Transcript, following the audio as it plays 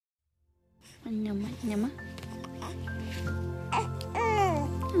Nyama.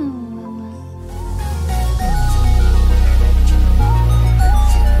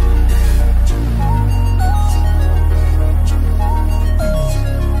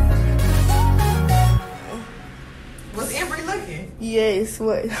 Was Emily looking? Yes,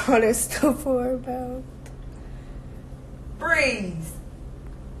 what all that stuff for about? Breeze.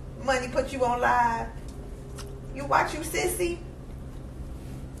 Money put you on live. You watch you, sissy?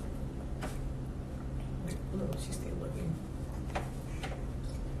 Look, she's still looking.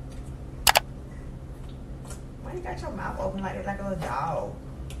 Why you got your mouth open like that, like a little dog?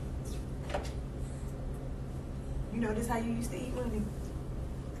 You know this how you used to eat money?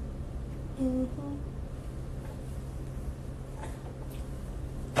 Mm-hmm.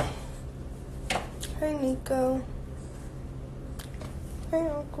 Hey, Nico. Hey,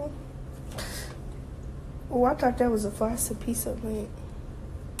 Uncle. Oh, I thought that was a piece of lint.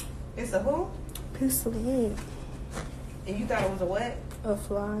 It's a who? Piece of lint. And you thought it was a what? A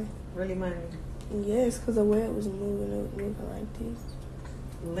fly. Really money? Yes, because the way it was moving like this.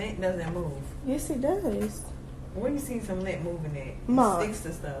 Lint doesn't move. Yes, it does. Where you seen some lint moving at? Mom. It sticks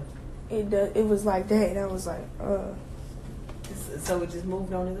to stuff. It does. It was like that, and I was like, So it just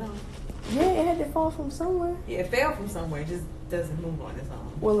moved on its own? Yeah, it had to fall from somewhere. Yeah, it fell from somewhere. It just doesn't move on its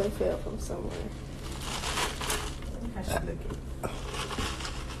own. Well, it fell from somewhere. How she looking?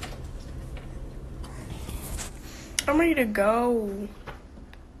 I'm ready to go.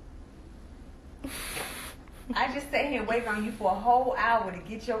 I just sat here waiting on you for a whole hour to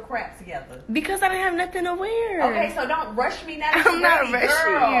get your crap together. Because I didn't have nothing to wear. Okay, so don't rush me now. I'm not ready,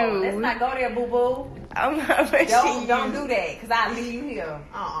 rushing girl. you. Let's not go there, boo-boo. I'm not rushing you. Don't do that, because I'll leave you here.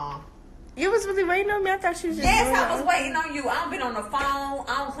 You was really waiting on me? I thought you was just Yes, doing I was that. waiting on you. I've been on the phone.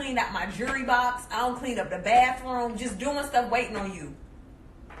 I don't clean out my jewelry box. I don't clean up the bathroom. Just doing stuff waiting on you.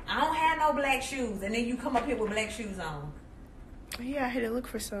 I don't have no black shoes. And then you come up here with black shoes on. Yeah, I had to look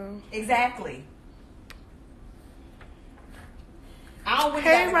for some. Exactly. I don't really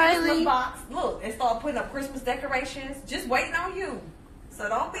Hey, got the Riley. Christmas box. Look, and start putting up Christmas decorations. Just waiting on you. So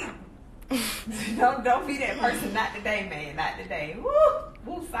don't be don't be that person. Not today, man. Not today. Woo!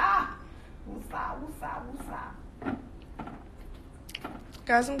 Woo-sa. Woo-sa, woo-sa, woo-sa.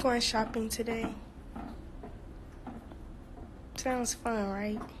 Guys, I'm going shopping today. Sounds fun,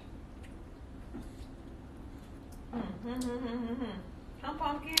 right? Huh,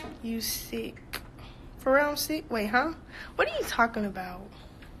 pumpkin? You sick. For real, I'm sick? Wait, huh? What are you talking about?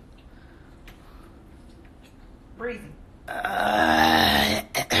 Breezy.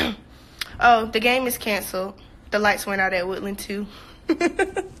 Oh, the game is canceled. The lights went out at Woodland, too. You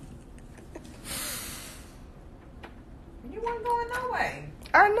weren't going no way.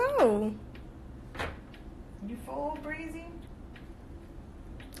 I know. You full, Breezy?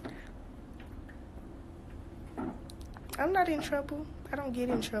 I'm not in trouble. I don't get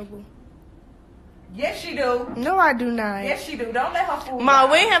in trouble. Yes, you do. No, I do not. Yes, you do. Don't let her fool you. Ma,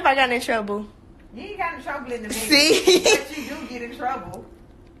 when have I gotten in trouble? You ain't got in trouble in the minute. See? But you do get in trouble.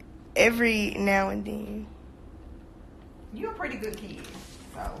 Every now and then. You're a pretty good kid.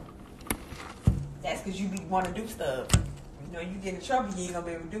 So, that's because you want to do stuff. You know, you get in trouble, you ain't going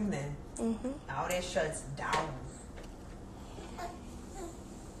to be able to do nothing. Mm-hmm. All that shuts down.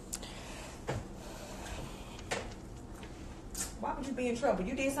 Why would you be in trouble?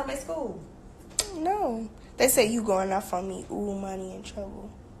 You did something at school. No. They say you going off on me. Ooh, money in trouble.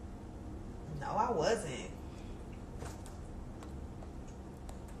 No, I wasn't.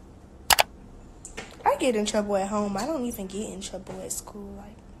 I get in trouble at home. I don't even get in trouble at school.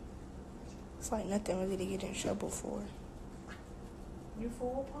 Like, it's like nothing really to get in trouble for. You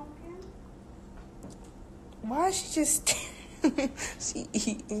full, pumpkin? Why is she just she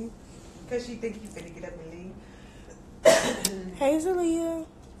eating? Because she think you finna get up and leave. Hazelia.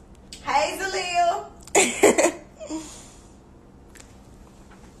 Hazelia.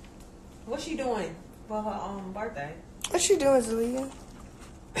 What's she doing for her birthday? What you doing, Zelia?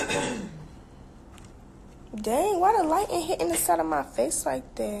 Dang, why the light ain't hitting the side of my face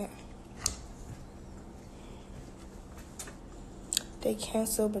like that? They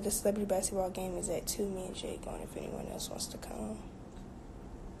canceled, but the celebrity basketball game is at 2. Me and Jay going if anyone else wants to come.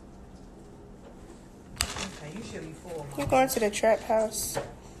 Okay, you should be full. You going to the trap house?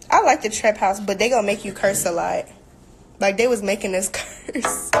 I like the trap house, but they gonna make you curse a lot. Like, they was making us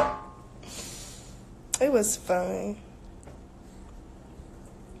curse. It was fun.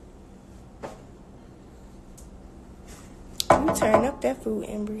 You turn up that food,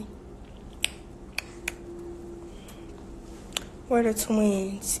 Embry. We're the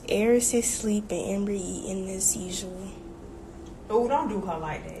twins. Eris is sleeping, Embry eating as usual. Oh, don't do her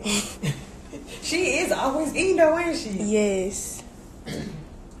like that. She is always eating though, ain't she? Yes.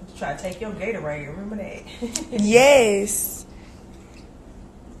 Try to take your Gatorade. Remember that? Yes.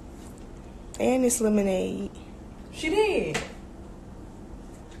 And it's lemonade. She did.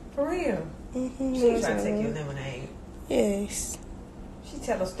 For real. Mm-hmm. She tried to take your lemonade. Yes. She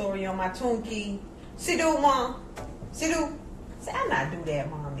tell a story on my Twinkie. She do, Mom. She do. Say, I'm not do that,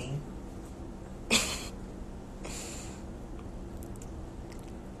 Mommy.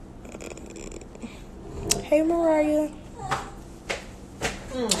 Hey, Mariah.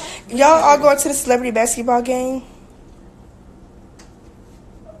 Y'all all going to the celebrity basketball game?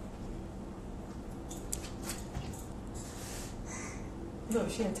 Look,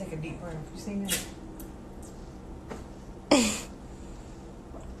 she had to take a deep breath. You seen that? Let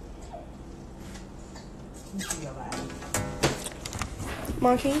me see your eye.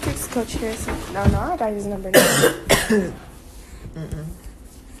 Mom, can you fix Coach Harrison? No, I got his number now.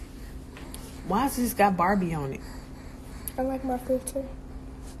 Why has this got Barbie on it? I like my filter.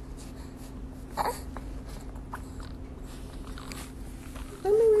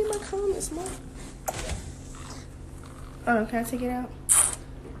 Let me read my comments, Mom. Oh, can I take it out?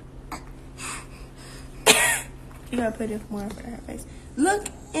 You gotta put it more in front of her face. Look,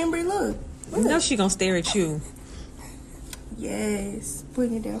 Embry, look. You know she gonna stare at you. Yes.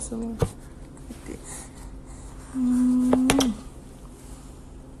 Putting it down somewhere. Like this.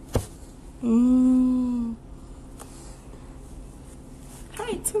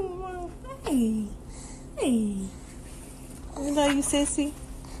 Hi, Tuma. Hey. You know you sissy.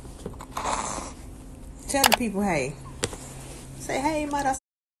 Tell the people, hey. Say, hey, mother.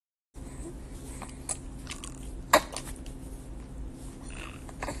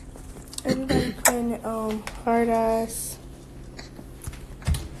 Everybody putting hard eyes.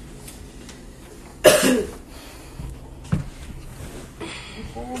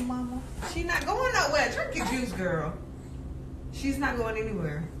 Oh, mama. She not going nowhere. Drink your juice, girl. She's not going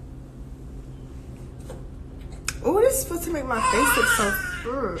anywhere. Oh, this is supposed to make my face look so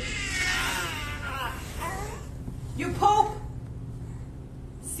fur. You poop.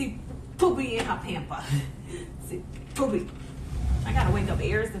 See, poopy in her pamper. See, poopy. I gotta wake up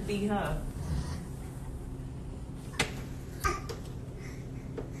Eris to feed her.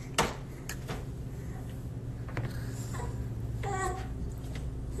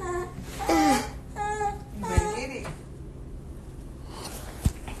 You better get it.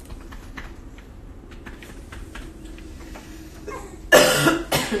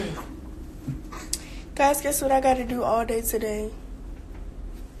 Guys, guess what I gotta do all day today?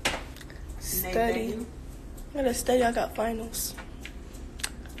 Study. I gotta study. I got finals.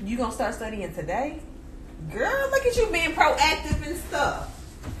 You gonna start studying today? Girl, look at you being proactive and stuff.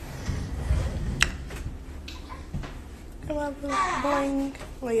 Come on, boing.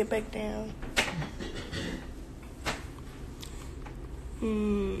 Lay it back down.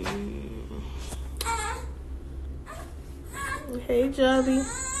 Hey, Jolly.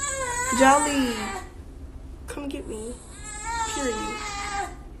 Jolly. Come get me. Period.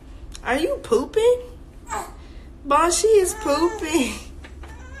 Are you pooping? Bon, she is pooping.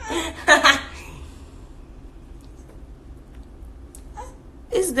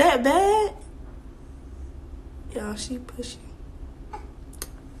 Is that bad? Y'all, she pushing.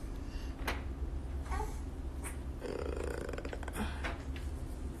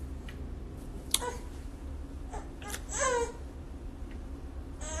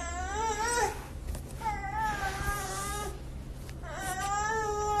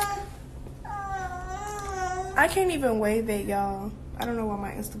 I can't even wave at y'all. I don't know why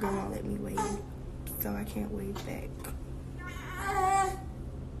my Instagram won't let me wave. So I can't wave back.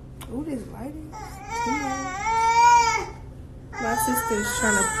 Ooh, this lighting. My sister's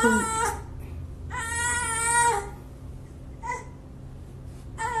trying to poop.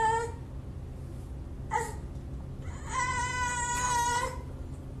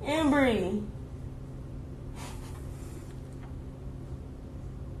 Embry.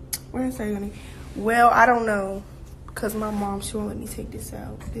 Where's that gonna? Well, I don't know. Cause my mom, she won't let me take this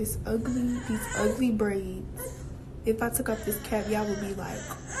out. These ugly braids. If I took off this cap, y'all would be like,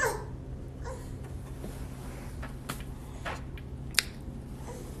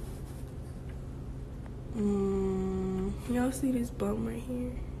 y'all see this bump right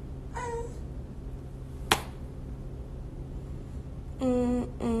here?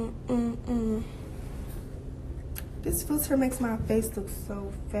 This filter makes my face look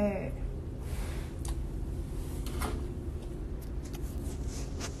so fat.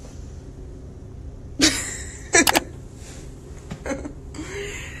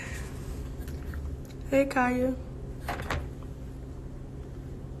 Hey, Kaya.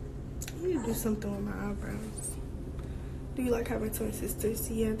 I need to do something with my eyebrows. Do you like having twin sisters?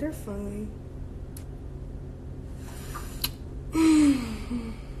 Yeah, they're fun.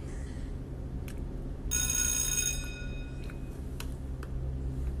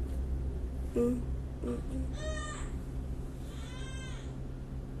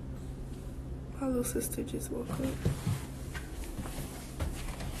 My little sister just woke up.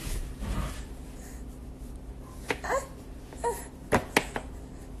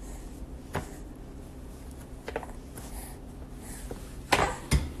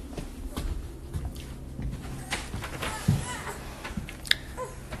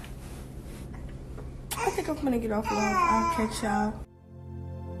 I think I'm gonna get off live. I'll catch y'all